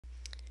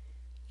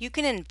you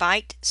can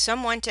invite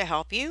someone to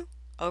help you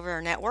over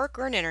a network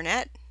or an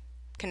internet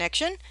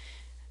connection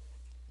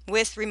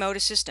with remote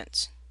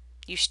assistance.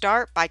 You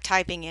start by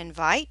typing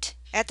invite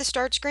at the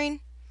start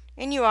screen,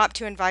 and you opt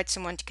to invite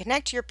someone to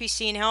connect to your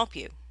PC and help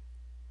you.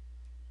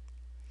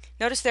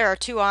 Notice there are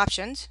two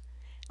options.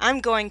 I'm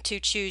going to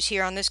choose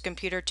here on this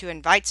computer to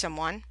invite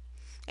someone,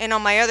 and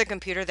on my other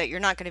computer that you're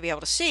not going to be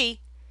able to see,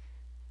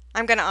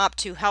 I'm going to opt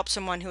to help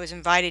someone who has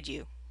invited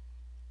you.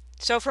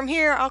 So from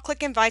here, I'll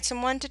click invite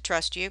someone to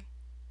trust you,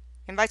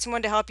 invite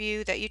someone to help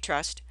you that you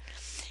trust,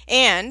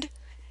 and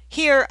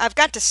here I've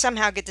got to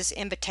somehow get this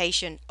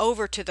invitation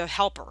over to the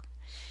helper.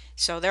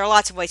 So there are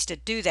lots of ways to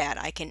do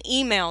that. I can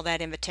email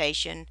that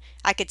invitation.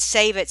 I could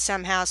save it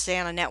somehow, say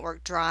on a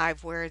network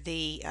drive where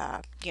the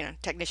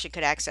technician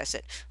could access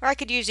it. Or I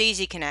could use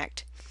Easy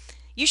Connect.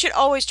 You should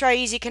always try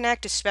Easy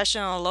Connect,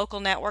 especially on a local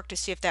network, to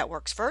see if that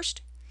works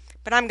first.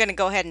 But I'm going to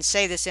go ahead and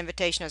save this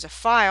invitation as a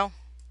file.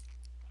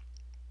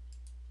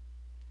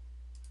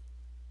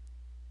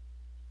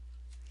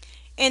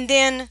 And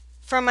then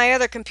from my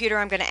other computer,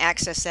 I'm going to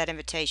access that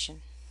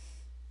invitation.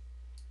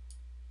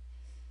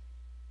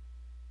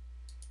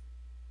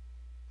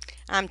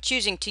 I'm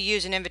choosing to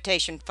use an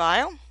invitation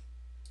file.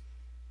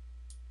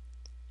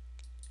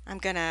 I'm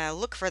going to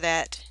look for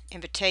that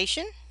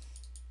invitation.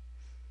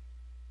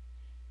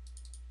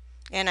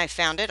 And I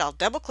found it. I'll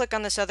double click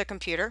on this other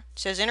computer. It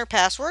says enter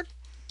password.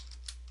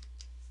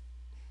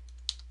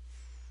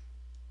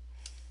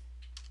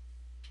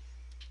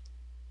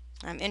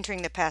 I'm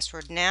entering the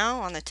password now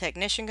on the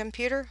technician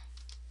computer.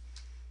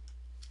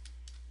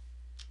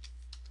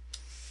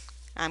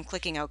 I'm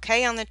clicking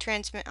OK on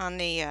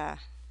the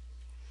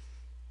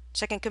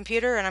second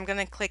computer, and I'm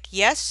going to click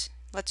yes.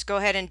 Let's go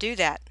ahead and do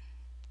that.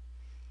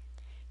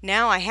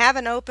 Now I have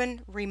an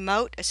open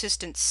remote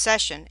assistance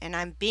session, and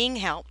I'm being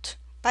helped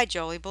by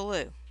Joli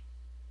Ballew.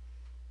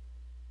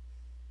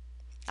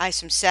 I have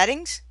some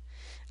settings.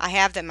 I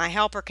have that my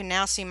helper can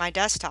now see my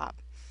desktop.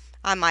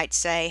 I might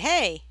say,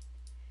 hey,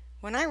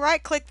 when I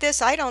right click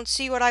this, I don't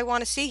see what I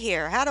want to see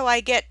here. How do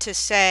I get to,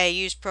 say,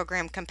 use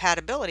program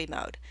compatibility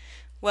mode?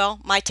 Well,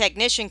 my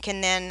technician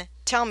can then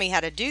tell me how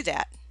to do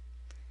that.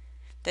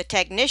 The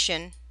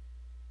technician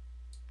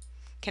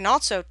can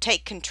also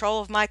take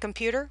control of my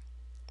computer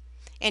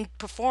and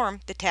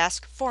perform the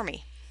task for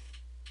me.